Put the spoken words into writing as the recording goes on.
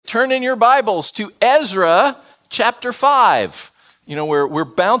turn in your Bibles to Ezra chapter 5. You know, we're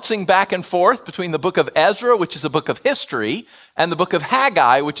bouncing back and forth between the book of Ezra, which is a book of history, and the book of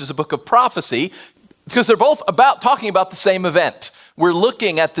Haggai, which is a book of prophecy, because they're both talking about the same event. We're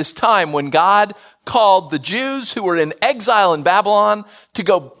looking at this time when God called the Jews who were in exile in Babylon to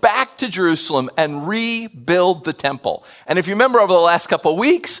go back to Jerusalem and rebuild the temple. And if you remember over the last couple of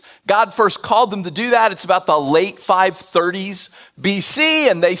weeks, God first called them to do that. It's about the late 530s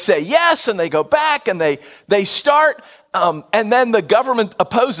BC, and they say yes, and they go back, and they start, and then the government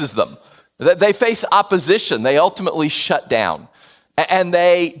opposes them. They face opposition. They ultimately shut down, and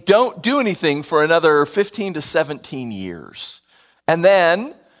they don't do anything for another 15 to 17 years. And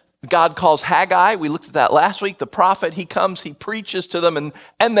then God calls Haggai. We looked at that last week. The prophet, he comes, he preaches to them,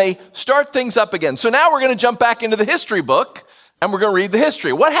 and they start things up again. So now we're going to jump back into the history book, and we're going to read the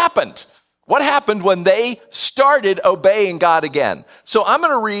history. What happened? What happened when they started obeying God again? So I'm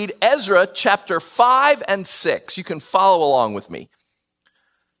going to read Ezra chapter 5 and 6. You can follow along with me.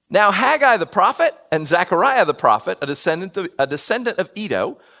 Now Haggai the prophet and Zechariah the prophet, a descendant of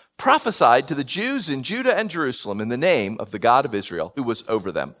Edo, prophesied to the Jews in Judah and Jerusalem in the name of the God of Israel, who was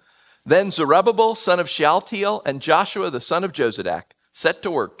over them. Then Zerubbabel, son of Shealtiel, and Joshua, the son of Jozadak, set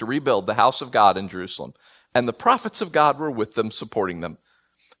to work to rebuild the house of God in Jerusalem, and the prophets of God were with them, supporting them.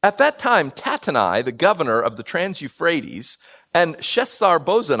 At that time, Tattenai, the governor of the Trans-Euphrates, and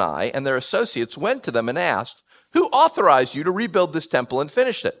Shethar-Bozenai and their associates went to them and asked, "Who authorized you to rebuild this temple and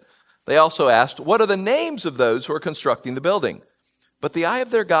finish it?" They also asked, "What are the names of those who are constructing the building?" But the eye of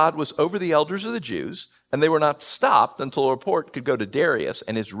their God was over the elders of the Jews, and they were not stopped until a report could go to Darius,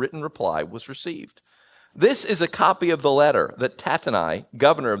 and his written reply was received. This is a copy of the letter that Tattenai,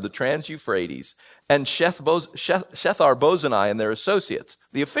 governor of the Trans-Euphrates, and Shethar-Bozenai and their associates,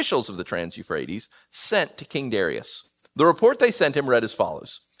 the officials of the Trans-Euphrates, sent to King Darius. The report they sent him read as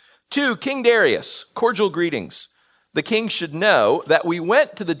follows. To King Darius, cordial greetings. The king should know that we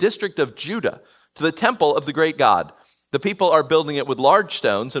went to the district of Judah, to the temple of the great God. The people are building it with large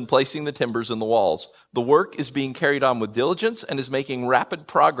stones and placing the timbers in the walls. The work is being carried on with diligence and is making rapid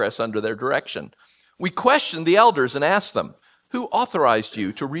progress under their direction. We questioned the elders and asked them, "Who authorized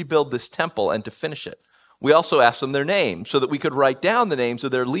you to rebuild this temple and to finish it?" We also asked them their names so that we could write down the names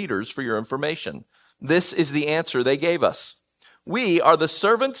of their leaders for your information. This is the answer they gave us. We are the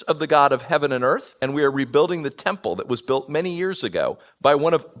servants of the God of heaven and earth, and we are rebuilding the temple that was built many years ago by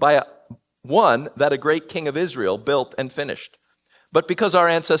one that a great king of Israel built and finished. But because our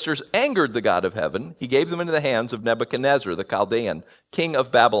ancestors angered the God of heaven, he gave them into the hands of Nebuchadnezzar, the Chaldean, king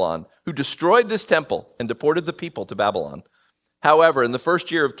of Babylon, who destroyed this temple and deported the people to Babylon. However, in the first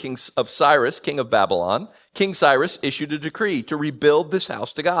year of Cyrus, king of Babylon, King Cyrus issued a decree to rebuild this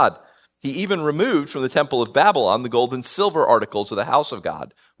house to God. He even removed from the temple of Babylon the gold and silver articles of the house of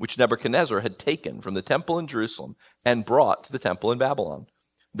God, which Nebuchadnezzar had taken from the temple in Jerusalem and brought to the temple in Babylon.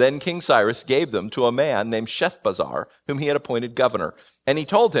 Then King Cyrus gave them to a man named Shethbazzar, whom he had appointed governor. And he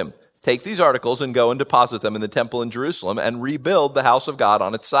told him, "Take these articles and go and deposit them in the temple in Jerusalem and rebuild the house of God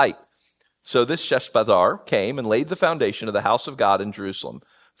on its site." So this Shethbazzar came and laid the foundation of the house of God in Jerusalem.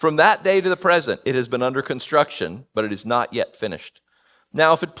 From that day to the present, it has been under construction, but it is not yet finished.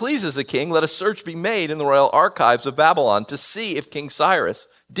 Now, if it pleases the king, let a search be made in the royal archives of Babylon to see if King Cyrus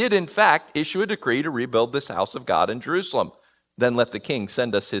did in fact issue a decree to rebuild this house of God in Jerusalem. Then let the king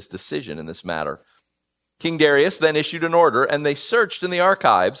send us his decision in this matter. King Darius then issued an order, and they searched in the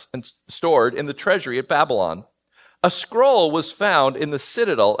archives and stored in the treasury at Babylon. A scroll was found in the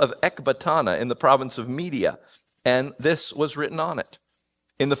citadel of Ecbatana in the province of Media, and this was written on it.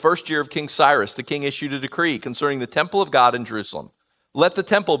 In the first year of King Cyrus, the king issued a decree concerning the temple of God in Jerusalem. Let the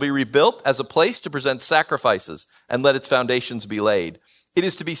temple be rebuilt as a place to present sacrifices, and let its foundations be laid. It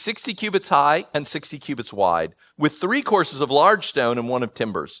is to be 60 cubits high and 60 cubits wide, with 3 courses of large stone and 1 of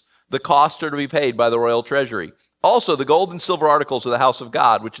timbers. The costs are to be paid by the royal treasury. Also, the gold and silver articles of the house of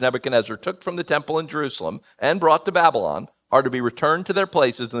God, which Nebuchadnezzar took from the temple in Jerusalem and brought to Babylon, are to be returned to their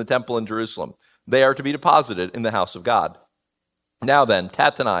places in the temple in Jerusalem. They are to be deposited in the house of God. Now then,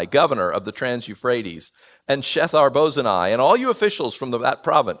 Tattenai, governor of the Trans-Euphrates, and Shethar-Bozenai, and all you officials from that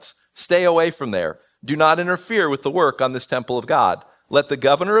province, stay away from there. Do not interfere with the work on this temple of God. Let the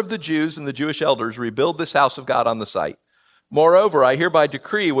governor of the Jews and the Jewish elders rebuild this house of God on the site. Moreover, I hereby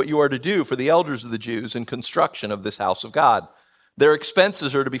decree what you are to do for the elders of the Jews in construction of this house of God. Their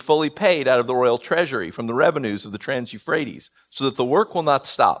expenses are to be fully paid out of the royal treasury from the revenues of the Trans-Euphrates, so that the work will not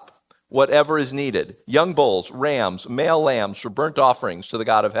stop. Whatever is needed, young bulls, rams, male lambs for burnt offerings to the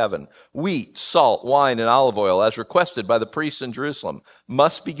God of heaven, wheat, salt, wine, and olive oil, as requested by the priests in Jerusalem,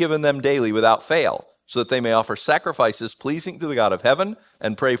 must be given them daily without fail, so that they may offer sacrifices pleasing to the God of heaven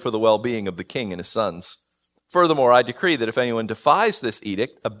and pray for the well-being of the king and his sons. Furthermore, I decree that if anyone defies this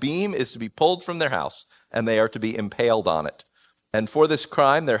edict, a beam is to be pulled from their house, and they are to be impaled on it. And for this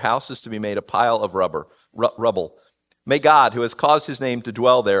crime, their house is to be made a pile of rubble. May God, who has caused his name to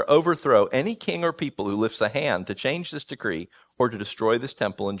dwell there, overthrow any king or people who lifts a hand to change this decree or to destroy this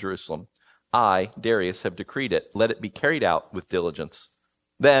temple in Jerusalem. I, Darius, have decreed it. Let it be carried out with diligence.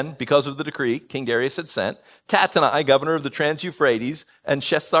 Then, because of the decree King Darius had sent, Tattenai, governor of the Trans-Euphrates, and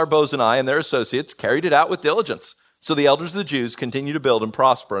Shethar-Bozenai and their associates carried it out with diligence. So the elders of the Jews continued to build and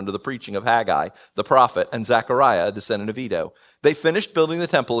prosper under the preaching of Haggai, the prophet, and Zechariah, a descendant of Iddo. They finished building the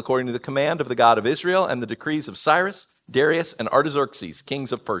temple according to the command of the God of Israel and the decrees of Cyrus, Darius, and Artaxerxes,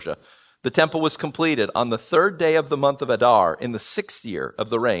 kings of Persia. The temple was completed on the 3rd day of the month of Adar in the 6th year of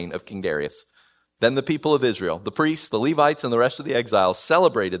the reign of King Darius. Then the people of Israel, the priests, the Levites, and the rest of the exiles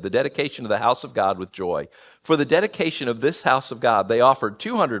celebrated the dedication of the house of God with joy. For the dedication of this house of God, they offered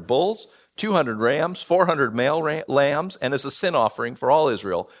 200 bulls, 200 rams, 400 male lambs, and as a sin offering for all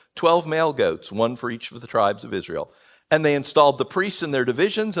Israel, 12 male goats, one for each of the tribes of Israel. And they installed the priests in their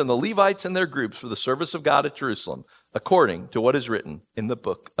divisions and the Levites in their groups for the service of God at Jerusalem, according to what is written in the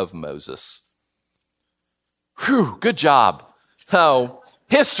book of Moses. Whew, good job. Oh,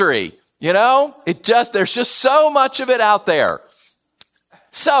 history. You know, there's just so much of it out there.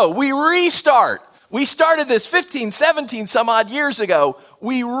 So we restart. We started this 15, 17 some odd years ago.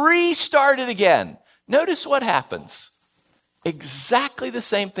 We restarted again. Notice what happens. Exactly the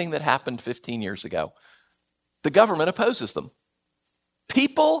same thing that happened 15 years ago. The government opposes them.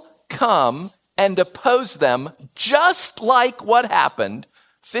 People come and oppose them just like what happened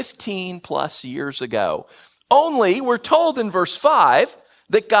 15 plus years ago. Only we're told in verse 5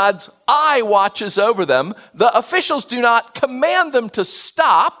 that God's eye watches over them. The officials do not command them to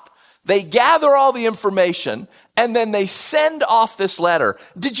stop. They gather all the information, and then they send off this letter.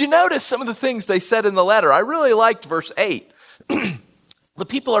 Did you notice some of the things they said in the letter? I really liked verse 8. The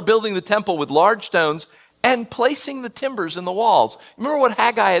people are building the temple with large stones and placing the timbers in the walls. Remember what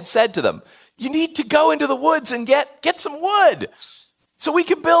Haggai had said to them? You need to go into the woods and get some wood so we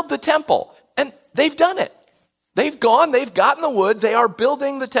can build the temple. And they've done it. They've gotten the wood, they are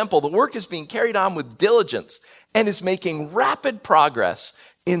building the temple. The work is being carried on with diligence and is making rapid progress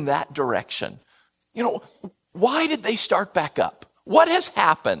in that direction. You know, why did they start back up? What has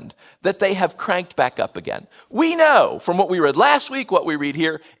happened that they have cranked back up again? We know from what we read last week, what we read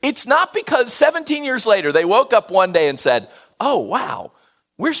here, it's not because 17 years later they woke up one day and said, oh, wow,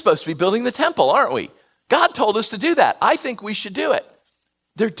 we're supposed to be building the temple, aren't we? God told us to do that. I think we should do it.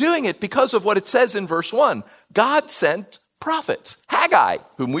 They're doing it because of what it says in verse 1. God sent prophets. Haggai,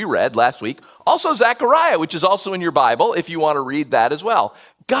 whom we read last week. Also Zechariah, which is also in your Bible, if you want to read that as well.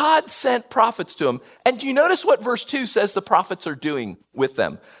 God sent prophets to him. And do you notice what verse 2 says the prophets are doing with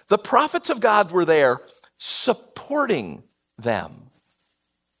them? The prophets of God were there supporting them.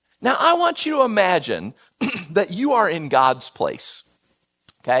 Now, I want you to imagine that you are in God's place,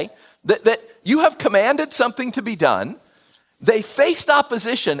 okay? That you have commanded something to be done. They faced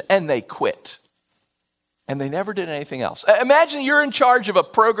opposition and they quit. And they never did anything else. Imagine you're in charge of a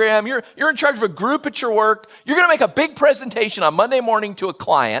program, you're in charge of a group at your work, you're gonna make a big presentation on Monday morning to a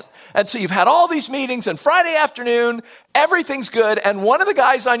client, and so you've had all these meetings, and Friday afternoon, everything's good, and one of the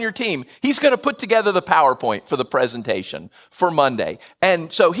guys on your team, he's gonna put together the PowerPoint for the presentation for Monday.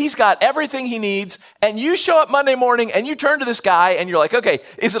 And so he's got everything he needs, and you show up Monday morning, and you turn to this guy, and you're like, okay,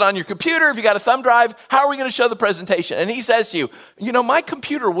 is it on your computer? Have you got a thumb drive? How are we gonna show the presentation? And he says to you, you know, my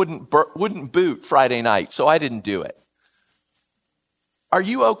computer wouldn't boot Friday night, so I didn't do it. Are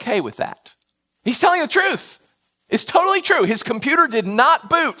you okay with that? He's telling the truth. It's totally true. His computer did not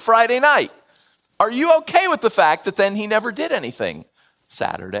boot Friday night. Are you okay with the fact that then he never did anything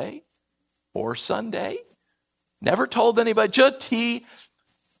Saturday or Sunday? Never told anybody.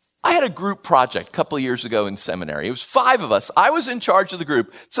 I had a group project a couple of years ago in seminary. It was 5 of us. I was in charge of the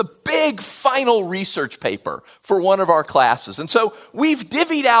group. It's a big final research paper for one of our classes. And so we've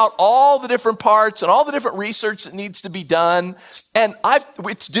divvied out all the different parts and all the different research that needs to be done. And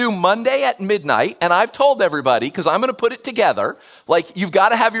it's due Monday at midnight. And I've told everybody, because I'm going to put it together, like you've got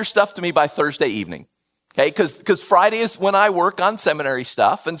to have your stuff to me by Thursday evening. Okay, because Friday is when I work on seminary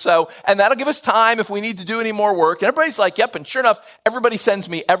stuff. And that'll give us time if we need to do any more work. And everybody's like, yep. And sure enough, everybody sends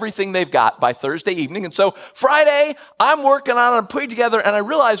me everything they've got by Thursday evening. And so Friday, I'm working on it, I'm putting together, and I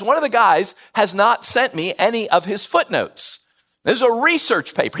realize one of the guys has not sent me any of his footnotes. There's a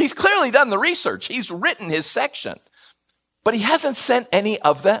research paper. He's clearly done the research. He's written his section. but he hasn't sent any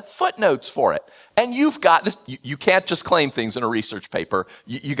of the footnotes for it. And you've got this, you can't just claim things in a research paper.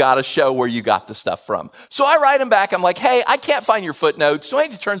 You got to show where you got the stuff from. So I write him back. I'm like, hey, I can't find your footnotes. Do I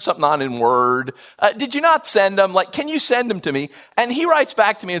need to turn something on in Word? Did you not send them? Like, can you send them to me? And he writes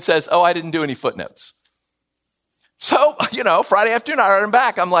back to me and says, oh, I didn't do any footnotes. So, Friday afternoon, I write him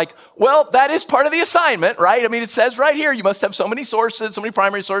back. I'm like, well, that is part of the assignment, right? I mean, it says right here, you must have so many sources, so many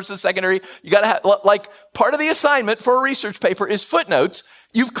primary sources, secondary. You got to have, part of the assignment for a research paper is footnotes.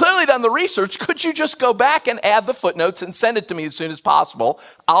 You've clearly done the research. Could you just go back and add the footnotes and send it to me as soon as possible?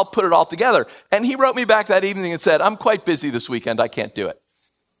 I'll put it all together. And he wrote me back that evening and said, I'm quite busy this weekend. I can't do it.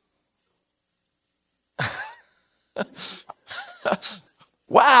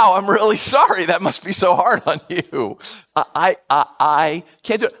 Wow, I'm really sorry. That must be so hard on you. I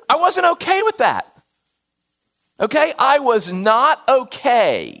can't do it. I wasn't okay with that. Okay? I was not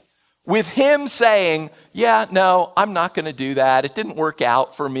okay with him saying, yeah, no, I'm not going to do that. It didn't work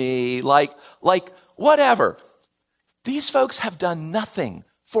out for me. Like, whatever. These folks have done nothing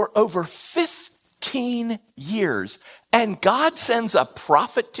for over 15 years, and God sends a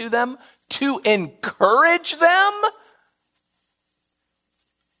prophet to them to encourage them?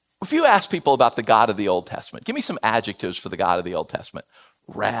 If you ask people about the God of the Old Testament, give me some adjectives for the God of the Old Testament.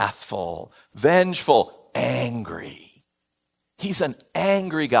 Wrathful, vengeful, angry. He's an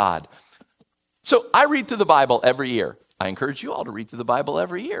angry God. So I read through the Bible every year. I encourage you all to read through the Bible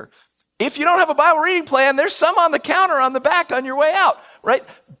every year. If you don't have a Bible reading plan, there's some on the counter on the back on your way out, right?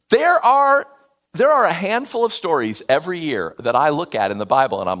 There are a handful of stories every year that I look at in the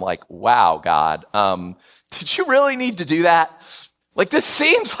Bible and I'm like, wow, God, did you really need to do that? Like, this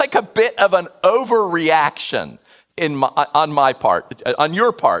seems like a bit of an overreaction on my part, on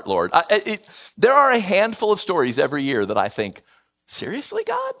your part, Lord. There are a handful of stories every year that I think, seriously,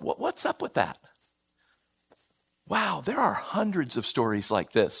 God? What's up with that? Wow, there are hundreds of stories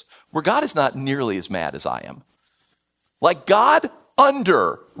like this where God is not nearly as mad as I am. Like, God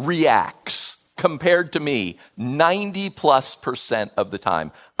underreacts compared to me 90+% of the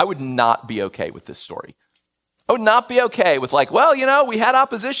time. I would not be okay with this story. I would not be okay with we had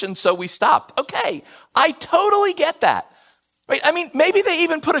opposition, so we stopped. Okay, I totally get that. Right? I mean, maybe they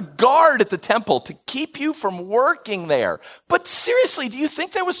even put a guard at the temple to keep you from working there. But seriously, do you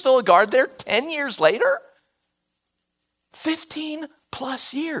think there was still a guard there 10 years later? 15+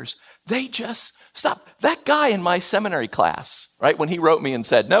 years. They just stopped. That guy in my seminary class, right, when he wrote me and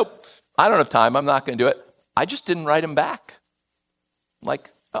said, nope, I don't have time, I'm not going to do it, I just didn't write him back.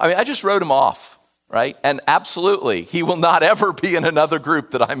 I just wrote him off. Right? And absolutely, he will not ever be in another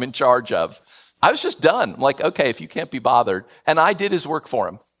group that I'm in charge of. I was just done. I'm like, okay, if you can't be bothered. And I did his work for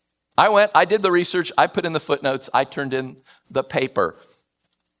him. I did the research, I put in the footnotes, I turned in the paper.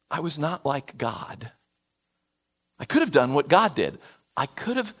 I was not like God. I could have done what God did. I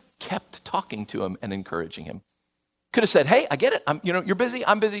could have kept talking to him and encouraging him. Could have said, hey, I get it. You're busy,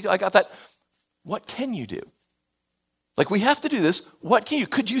 I'm busy, I got that. What can you do? We have to do this.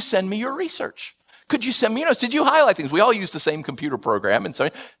 Could you send me your research? Could you send me, did you highlight things? We all use the same computer program. And so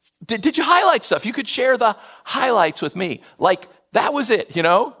did you highlight stuff? You could share the highlights with me. That was it,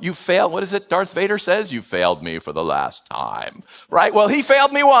 you failed. What is it Darth Vader says? You failed me for the last time, right? Well, he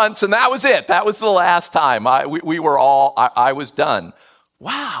failed me once and that was it. That was the last time. I was done.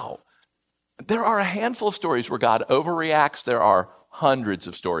 Wow. There are a handful of stories where God overreacts. There are hundreds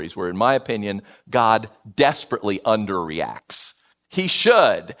of stories where, in my opinion, God desperately underreacts. He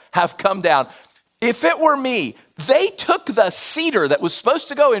should have come down. If it were me, they took the cedar that was supposed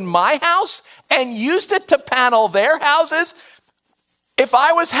to go in my house and used it to panel their houses. If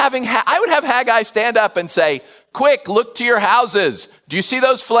I was I would have Haggai stand up and say, quick, look to your houses. Do you see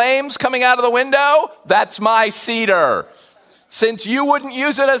those flames coming out of the window? That's my cedar. Since you wouldn't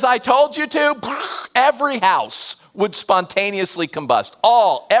use it as I told you to, every house would spontaneously combust.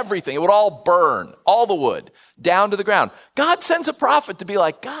 Everything. It would all burn, all the wood, down to the ground. God sends a prophet to be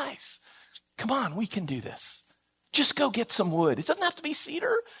like, guys, come on, we can do this. Just go get some wood. It doesn't have to be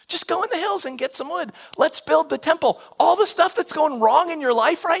cedar. Just go in the hills and get some wood. Let's build the temple. All the stuff that's going wrong in your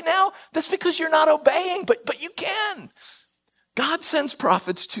life right now, that's because you're not obeying, but you can. God sends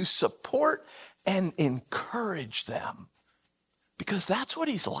prophets to support and encourage them because that's what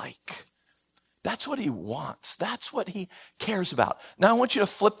he's like. That's what he wants. That's what he cares about. Now, I want you to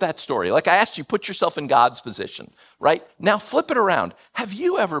flip that story. Like I asked you, put yourself in God's position, right? Now, flip it around. Have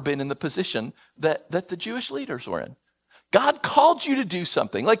you ever been in the position that the Jewish leaders were in? God called you to do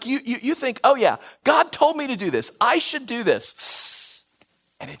something. Like you think, oh yeah, God told me to do this. I should do this.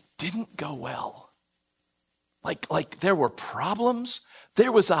 And it didn't go well. Like there were problems.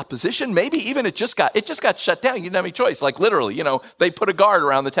 There was opposition. Maybe even it just got shut down. You didn't have any choice. Like literally, they put a guard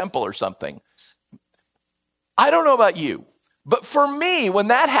around the temple or something. I don't know about you, but for me, when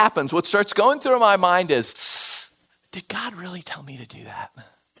that happens, what starts going through my mind is, did God really tell me to do that?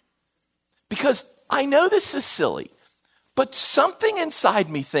 Because I know this is silly, but something inside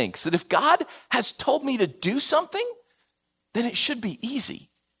me thinks that if God has told me to do something, then it should be easy.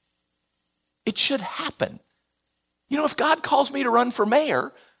 It should happen. If God calls me to run for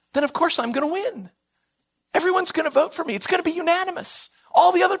mayor, then of course I'm going to win. Everyone's going to vote for me. It's going to be unanimous.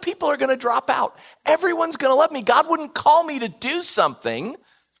 All the other people are going to drop out. Everyone's going to love me. God wouldn't call me to do something,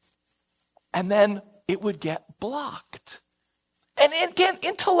 and then it would get blocked. And again,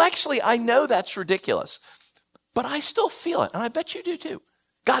 intellectually, I know that's ridiculous, but I still feel it, and I bet you do too.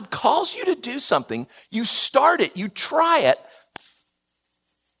 God calls you to do something, you start it, you try it,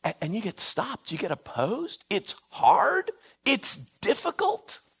 and you get stopped, you get opposed. It's hard, it's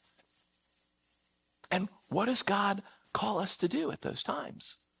difficult. And what does God call us to do at those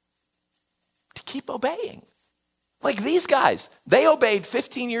times? To keep obeying. Like these guys, they obeyed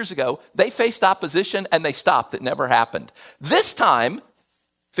 15 years ago, they faced opposition and they stopped. It never happened. This time,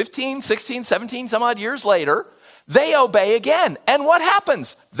 15, 16, 17, some odd years later, they obey again. And what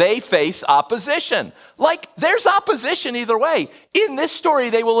happens? They face opposition. Like there's opposition either way. In this story,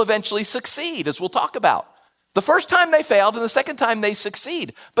 they will eventually succeed, as we'll talk about. The first time they failed and the second time they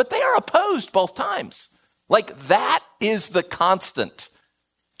succeed, but they are opposed both times. Like that is the constant.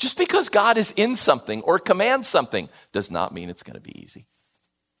 Just because God is in something or commands something does not mean it's going to be easy.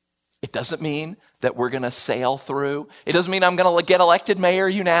 It doesn't mean that we're going to sail through. It doesn't mean I'm going to get elected mayor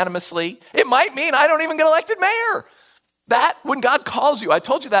unanimously. It might mean I don't even get elected mayor. That, when God calls you, I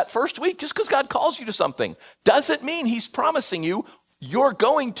told you that first week, just because God calls you to something doesn't mean he's promising you you're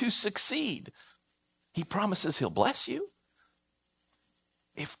going to succeed. He promises he'll bless you.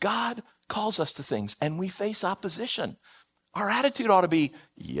 If God calls us to things and we face opposition, our attitude ought to be,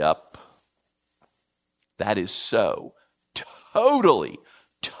 yep, that is so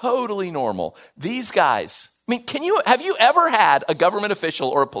totally normal. These guys, have you ever had a government official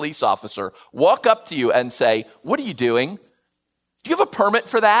or a police officer walk up to you and say, what are you doing? Do you have a permit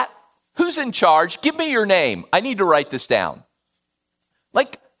for that? Who's in charge? Give me your name. I need to write this down.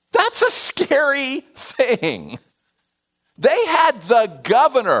 Like, that's a scary thing. They had the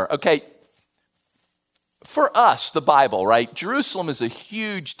governor, okay. For us, the Bible, right? Jerusalem is a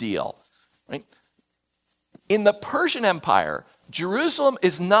huge deal, right? In the Persian Empire, Jerusalem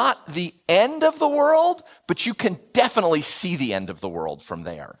is not the end of the world, but you can definitely see the end of the world from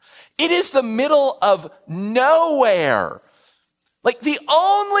there. It is the middle of nowhere. Like the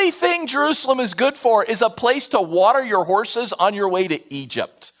only thing Jerusalem is good for is a place to water your horses on your way to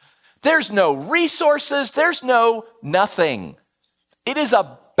Egypt. There's no resources, there's no nothing. It is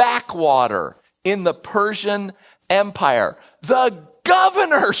a backwater in the Persian Empire. The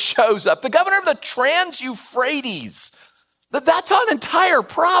governor shows up, the governor of the Trans-Euphrates. That's an entire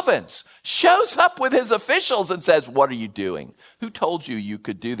province. Shows up with his officials and says, what are you doing? Who told you you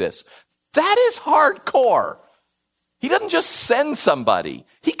could do this? That is hardcore. He doesn't just send somebody.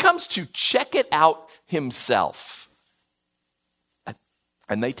 He comes to check it out himself.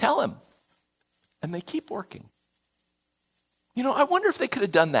 And they tell him. And they keep working. I wonder if they could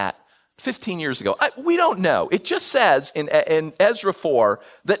have done that 15 years ago. We don't know. It just says in Ezra 4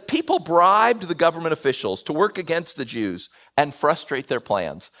 that people bribed the government officials to work against the Jews and frustrate their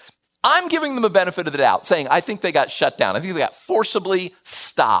plans. I'm giving them a benefit of the doubt, saying I think they got shut down. I think they got forcibly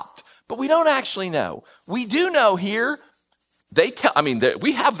stopped. But we don't actually know. We do know here,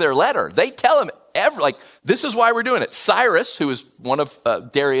 we have their letter. They tell him, this is why we're doing it. Cyrus, who is one of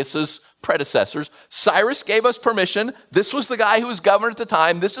Darius's predecessors, Cyrus gave us permission. This was the guy who was governor at the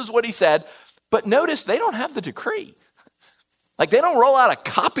time. This is what he said. But notice they don't have the decree. They don't roll out a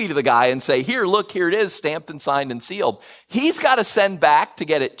copy to the guy and say, here, look, here it is, stamped and signed and sealed. He's got to send back to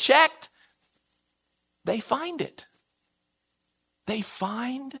get it checked. They find it. They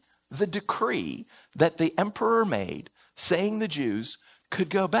find the decree that the emperor made saying the Jews could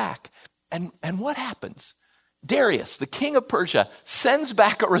go back. And what happens? Darius, the king of Persia, sends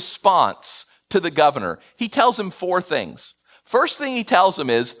back a response to the governor. He tells him 4 things. First thing he tells him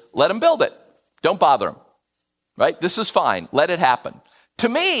is, let him build it. Don't bother him, right? This is fine. Let it happen. To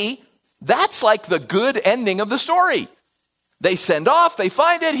me, that's like the good ending of the story. They send off, they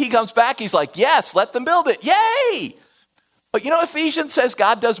find it, he comes back, he's like, yes, let them build it. Yay! But Ephesians says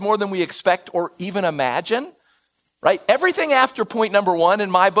God does more than we expect or even imagine. right? Everything after point number 1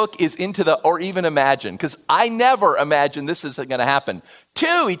 in my book is into the or even imagine, because I never imagined this is going to happen.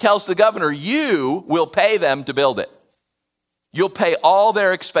 2, he tells the governor, you will pay them to build it. You'll pay all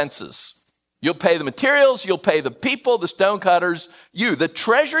their expenses. You'll pay the materials, you'll pay the people, the stonecutters, the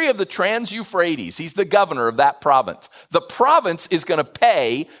treasury of the Trans-Euphrates. He's the governor of that province. The province is going to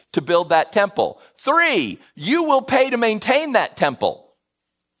pay to build that temple. 3, you will pay to maintain that temple.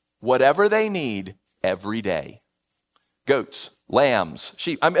 Whatever they need every day. Goats, lambs,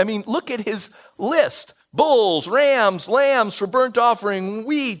 sheep. I mean, look at his list. Bulls, rams, lambs for burnt offering,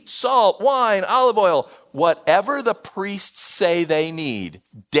 wheat, salt, wine, olive oil. Whatever the priests say they need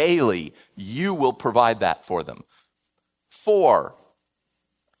daily, you will provide that for them. 4,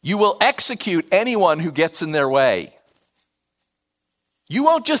 you will execute anyone who gets in their way. You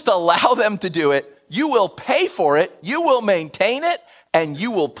won't just allow them to do it. You will pay for it. You will maintain it. And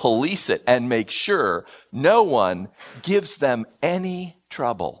you will police it and make sure no one gives them any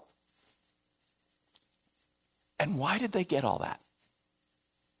trouble. And why did they get all that?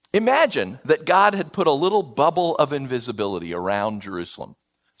 Imagine that God had put a little bubble of invisibility around Jerusalem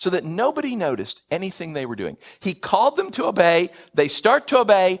so that nobody noticed anything they were doing. He called them to obey, they start to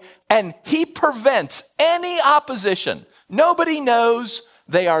obey, and he prevents any opposition. Nobody knows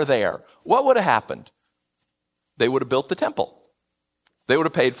they are there. What would have happened? They would have built the temple. They would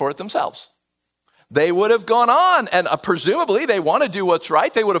have paid for it themselves. They would have gone on, and presumably they want to do what's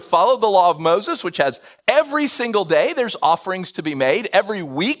right. They would have followed the law of Moses, which has every single day there's offerings to be made. Every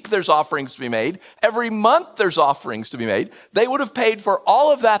week there's offerings to be made. Every month there's offerings to be made. They would have paid for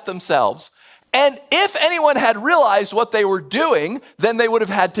all of that themselves. And if anyone had realized what they were doing, then they would have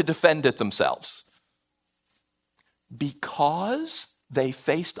had to defend it themselves. Because they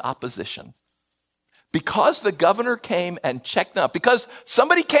faced opposition. Because the governor came and checked them out, because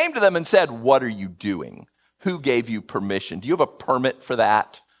somebody came to them and said, what are you doing? Who gave you permission? Do you have a permit for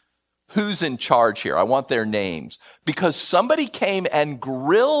that? Who's in charge here? I want their names. Because somebody came and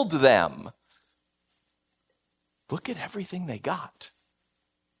grilled them. Look at everything they got.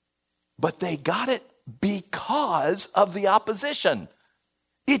 But they got it because of the opposition.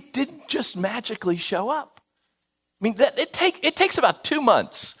 It didn't just magically show up. I mean, it takes about 2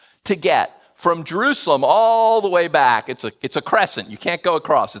 months to get from Jerusalem all the way back. It's a crescent. You can't go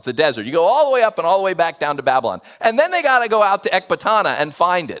across. It's a desert. You go all the way up and all the way back down to Babylon. And then they got to go out to Ecbatana and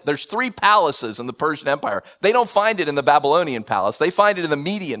find it. There's 3 palaces in the Persian Empire. They don't find it in the Babylonian palace. They find it in the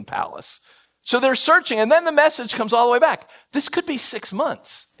Median palace. So they're searching, and then the message comes all the way back. This could be 6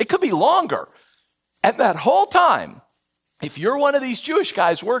 months. It could be longer. And that whole time, if you're one of these Jewish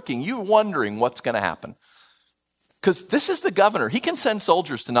guys working, you're wondering what's going to happen. Because this is the governor. He can send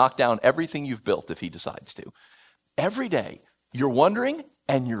soldiers to knock down everything you've built if he decides to. Every day, you're wondering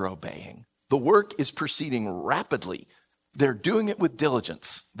and you're obeying. The work is proceeding rapidly. They're doing it with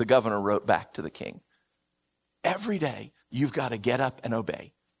diligence, the governor wrote back to the king. Every day, you've got to get up and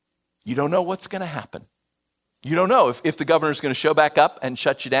obey. You don't know what's going to happen. You don't know if the governor's going to show back up and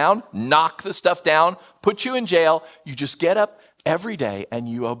shut you down, knock the stuff down, put you in jail. You just get up every day and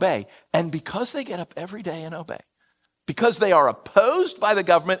you obey. And because they get up every day and obey, because they are opposed by the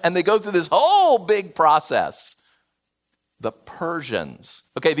government and they go through this whole big process, the Persians,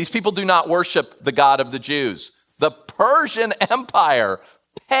 okay, these people do not worship the God of the Jews. The Persian Empire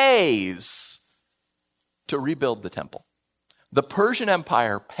pays to rebuild the temple. The Persian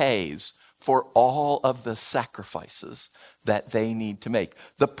Empire pays for all of the sacrifices that they need to make.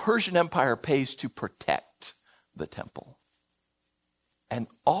 The Persian Empire pays to protect the temple. And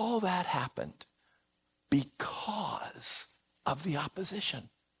all that happened because of the opposition.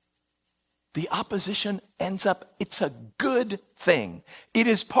 The opposition ends up, it's a good thing. It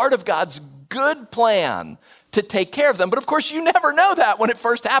is part of God's good plan to take care of them. But of course, you never know that when it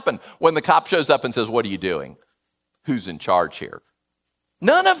first happened. When the cop shows up and says, what are you doing? Who's in charge here?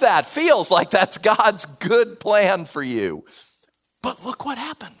 None of that feels like that's God's good plan for you. But look what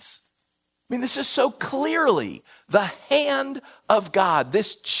happens. I mean, this is so clearly the hand of God,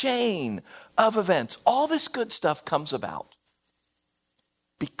 this chain of events. All this good stuff comes about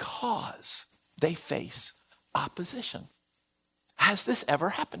because they face opposition. Has this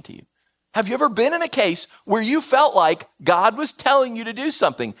ever happened to you? Have you ever been in a case where you felt like God was telling you to do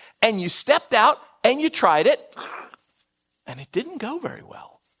something and you stepped out and you tried it and it didn't go very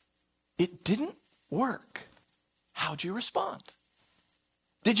well? It didn't work. How'd you respond?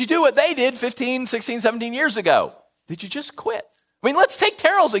 Did you do what they did 15, 16, 17 years ago? Did you just quit? I mean, let's take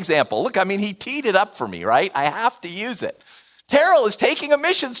Terrell's example. Look, I mean, he teed it up for me, right? I have to use it. Terrell is taking a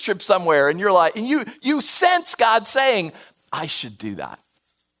missions trip somewhere and you're like, and you sense God saying, I should do that.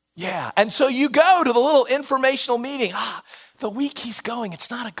 Yeah, and so you go to the little informational meeting. The week he's going, it's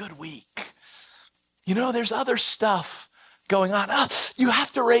not a good week. There's other stuff going on. You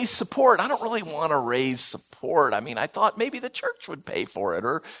have to raise support. I don't really want to raise support. I thought maybe the church would pay for it,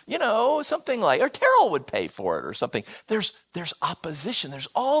 or, something or Terrell would pay for it or something. There's opposition. There's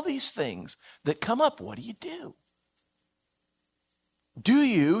all these things that come up. What do you do? Do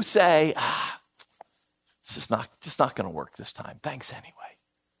you say, it's just not going to work this time. Thanks anyway.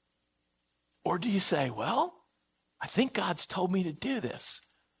 Or do you say, well, I think God's told me to do this.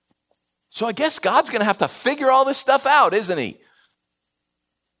 So I guess God's going to have to figure all this stuff out, isn't he?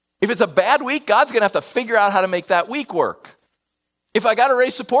 If it's a bad week, God's going to have to figure out how to make that week work. If I got to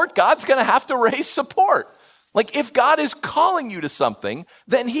raise support, God's going to have to raise support. If God is calling you to something,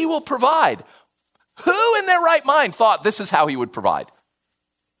 then he will provide. Who in their right mind thought this is how he would provide?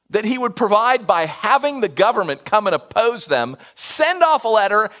 That he would provide by having the government come and oppose them, send off a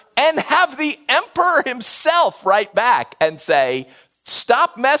letter, and have the emperor himself write back and say,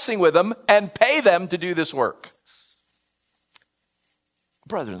 stop messing with them and pay them to do this work.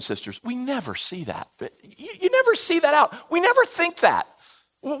 Brothers and sisters, we never see that. You never see that out. We never think that.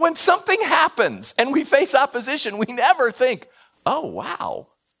 When something happens and we face opposition, we never think, oh, wow,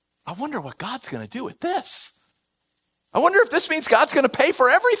 I wonder what God's going to do with this. I wonder if this means God's going to pay for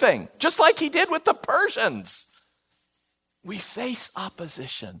everything, just like he did with the Persians. We face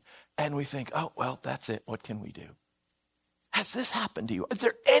opposition and we think, oh, well, that's it. What can we do? Has this happened to you? Is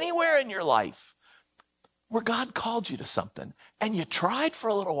there anywhere in your life where God called you to something and you tried for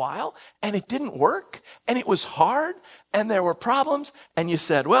a little while and it didn't work and it was hard and there were problems and you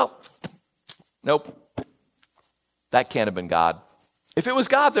said, well, nope, that can't have been God. If it was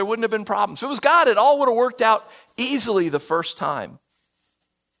God, there wouldn't have been problems. If it was God, it all would have worked out easily the first time.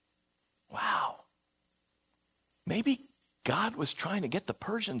 Wow. Maybe God was trying to get the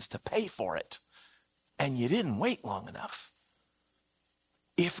Persians to pay for it and you didn't wait long enough.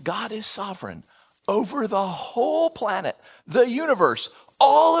 If God is sovereign over the whole planet, the universe,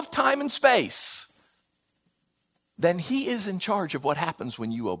 all of time and space, then he is in charge of what happens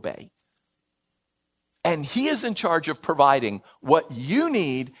when you obey. And he is in charge of providing what you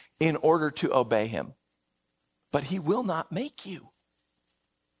need in order to obey him. But he will not make you.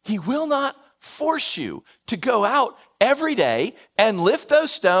 He will not force you to go out every day and lift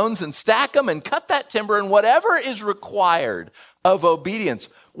those stones and stack them and cut that timber and whatever is required of obedience.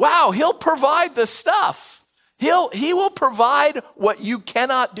 Wow, he'll provide the stuff. He will provide what you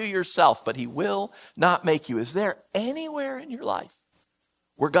cannot do yourself, but he will not make you. Is there anywhere in your life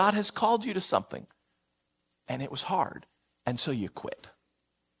where God has called you to something and it was hard, and so you quit?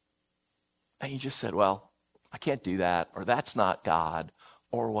 And you just said, well, I can't do that, or that's not God,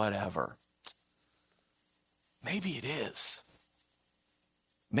 or whatever. Maybe it is.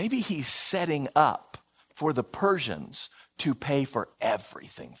 Maybe he's setting up for the Persians to pay for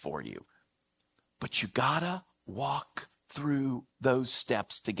everything for you. But you gotta walk through those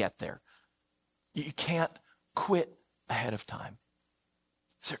steps to get there. You can't quit ahead of time.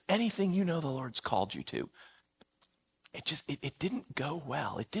 Is there anything the Lord's called you to? It didn't go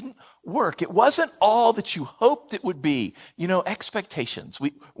well. It didn't work. It wasn't all that you hoped it would be. Expectations.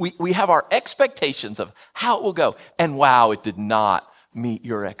 We have our expectations of how it will go. And wow, it did not meet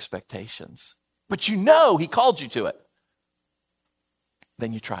your expectations. But he called you to it.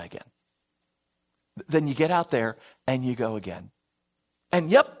 Then you try again. Then you get out there and you go again.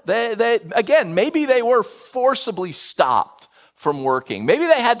 And yep, again, maybe they were forcibly stopped from working. Maybe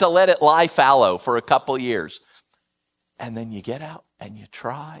they had to let it lie fallow for a couple years. And then you get out and you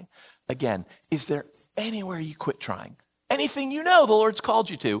try again. Is there anywhere you quit trying? Anything the Lord's called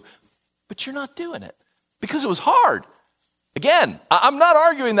you to, but you're not doing it because it was hard. Again, I'm not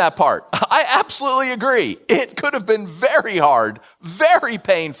arguing that part. I absolutely agree. It could have been very hard, very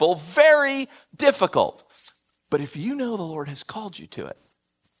painful, very difficult. But if the Lord has called you to it,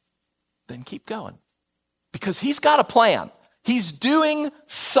 then keep going. Because he's got a plan. He's doing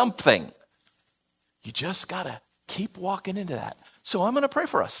something. You just got to keep walking into that. So I'm going to pray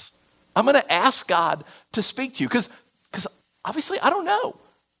for us. I'm going to ask God to speak to you because obviously I don't know.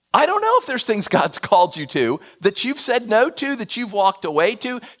 I don't know if there's things God's called you to that you've said no to, that you've walked away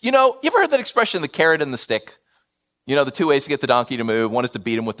to. You ever heard that expression, the carrot and the stick? The two ways to get the donkey to move. One is to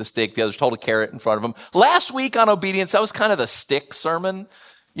beat him with the stick. The other is to hold a carrot in front of him. Last week on obedience, that was kind of the stick sermon.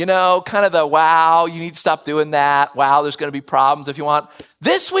 Kind of the, wow, you need to stop doing that. Wow, there's going to be problems if you want.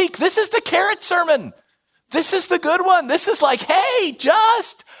 This week, this is the carrot sermon. This is the good one. This is like, hey,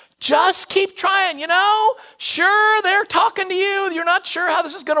 just Just keep trying, Sure, they're talking to you. You're not sure how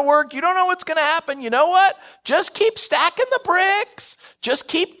this is going to work. You don't know what's going to happen. You know what? Just keep stacking the bricks. Just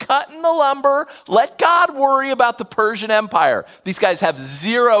keep cutting the lumber. Let God worry about the Persian Empire. These guys have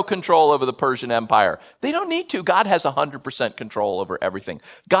zero control over the Persian Empire. They don't need to. God has 100% control over everything.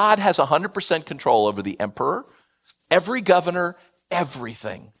 God has 100% control over the emperor, every governor,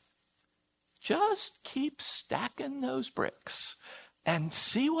 everything. Just keep stacking those bricks and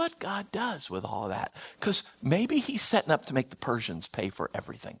see what God does with all of that. Because maybe he's setting up to make the Persians pay for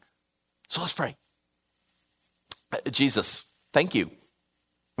everything. So let's pray. Jesus, thank you.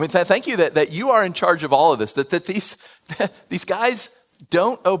 Thank you that you are in charge of all of this, that these guys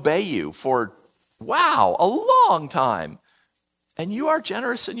don't obey you for, a long time. And you are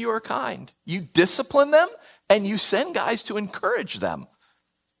generous and you are kind. You discipline them and you send guys to encourage them.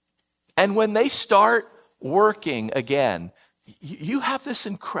 And when they start working again, you have this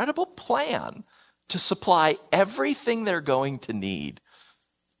incredible plan to supply everything they're going to need.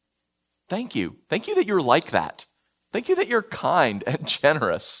 Thank you. Thank you that you're like that. Thank you that you're kind and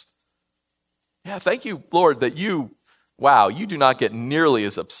generous. Yeah, thank you, Lord, that you do not get nearly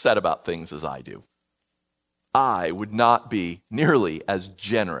as upset about things as I do. I would not be nearly as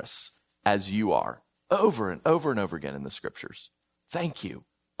generous as you are over and over and over again in the scriptures. Thank you.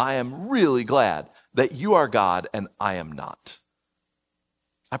 I am really glad that you are God and I am not.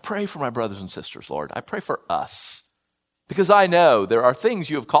 I pray for my brothers and sisters, Lord. I pray for us because I know there are things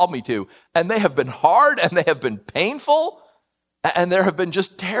you have called me to, and they have been hard and they have been painful, and there have been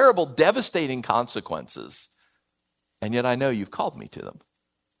just terrible, devastating consequences. And yet I know you've called me to them.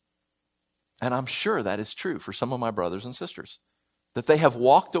 And I'm sure that is true for some of my brothers and sisters, that they have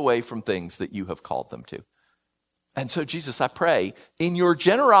walked away from things that you have called them to. And so, Jesus, I pray in your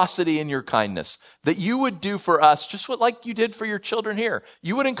generosity and your kindness that you would do for us just what like you did for your children here.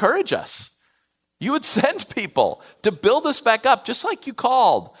 You would encourage us. You would send people to build us back up, just like you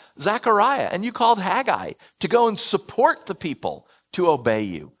called Zechariah and you called Haggai to go and support the people to obey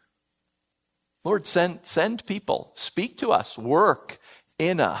you. Lord, send people, speak to us, work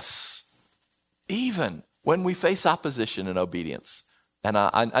in us, even when we face opposition and obedience. And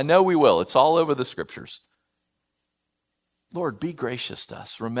I know we will. It's all over the scriptures. Lord, be gracious to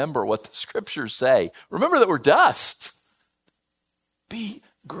us. Remember what the scriptures say. Remember that we're dust. Be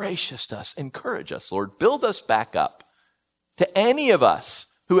gracious to us. Encourage us, Lord. Build us back up. To any of us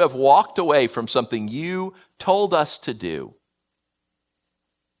who have walked away from something you told us to do,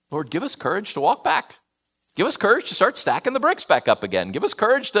 Lord, give us courage to walk back. Give us courage to start stacking the bricks back up again. Give us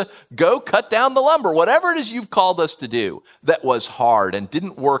courage to go cut down the lumber. Whatever it is you've called us to do that was hard and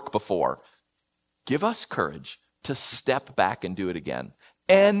didn't work before, give us courage to step back and do it again.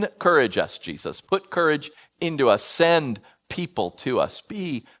 Encourage us, Jesus. Put courage into us. Send people to us.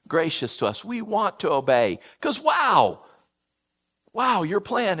 Be gracious to us. We want to obey because wow, your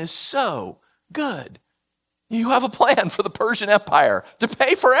plan is so good. You have a plan for the Persian Empire to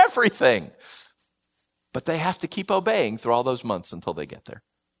pay for everything. But they have to keep obeying through all those months until they get there.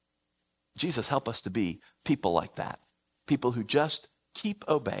 Jesus, help us to be people like that. People who just keep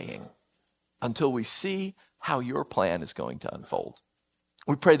obeying until we see how your plan is going to unfold.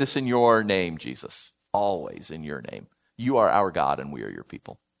 We pray this in your name, Jesus, always in your name. You are our God and we are your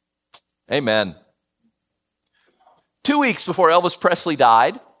people. Amen. 2 weeks before Elvis Presley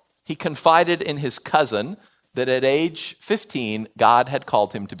died, he confided in his cousin that at age 15, God had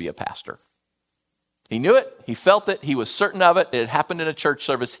called him to be a pastor. He knew it. He felt it. He was certain of it. It had happened in a church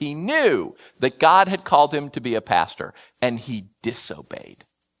service. He knew that God had called him to be a pastor, and he disobeyed.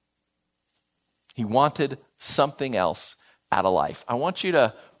 He wanted something else out of life. I want you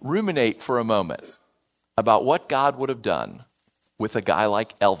to ruminate for a moment about what God would have done with a guy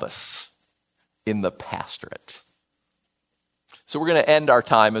like Elvis in the pastorate. So we're going to end our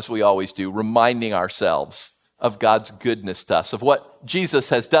time, as we always do, reminding ourselves of God's goodness to us, of what Jesus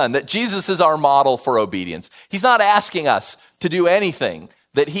has done, that Jesus is our model for obedience. He's not asking us to do anything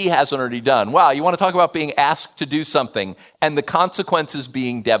that he hasn't already done. Wow, you want to talk about being asked to do something and the consequences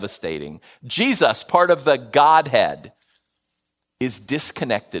being devastating. Jesus, part of the Godhead, is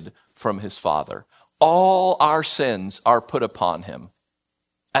disconnected from his Father. All our sins are put upon him.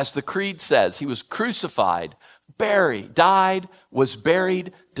 As the Creed says, he was crucified, buried, died, was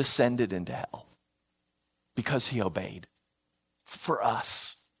buried, descended into hell because he obeyed for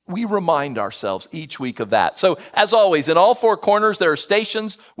us. We remind ourselves each week of that. So as always, in all four corners, there are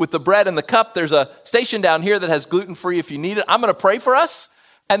stations with the bread and the cup. There's a station down here that has gluten-free if you need it. I'm going to pray for us.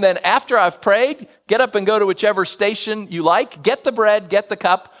 And then after I've prayed, get up and go to whichever station you like. Get the bread, get the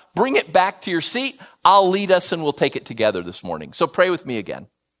cup, bring it back to your seat. I'll lead us and we'll take it together this morning. So pray with me again.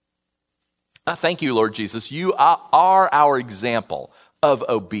 Thank you, Lord Jesus. You are our example of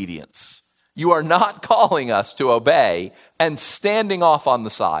obedience. You are not calling us to obey and standing off on the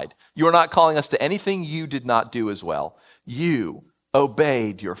side. You are not calling us to anything you did not do as well. You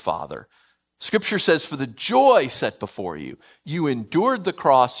obeyed your Father. Scripture says, for the joy set before you, you endured the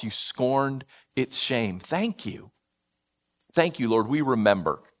cross, you scorned its shame. Thank you. Thank you, Lord. We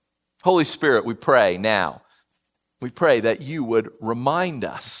remember. Holy Spirit, we pray now. We pray that you would remind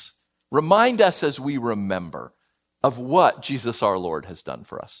us as we remember of what Jesus our Lord has done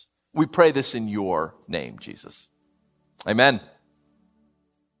for us. We pray this in your name, Jesus. Amen.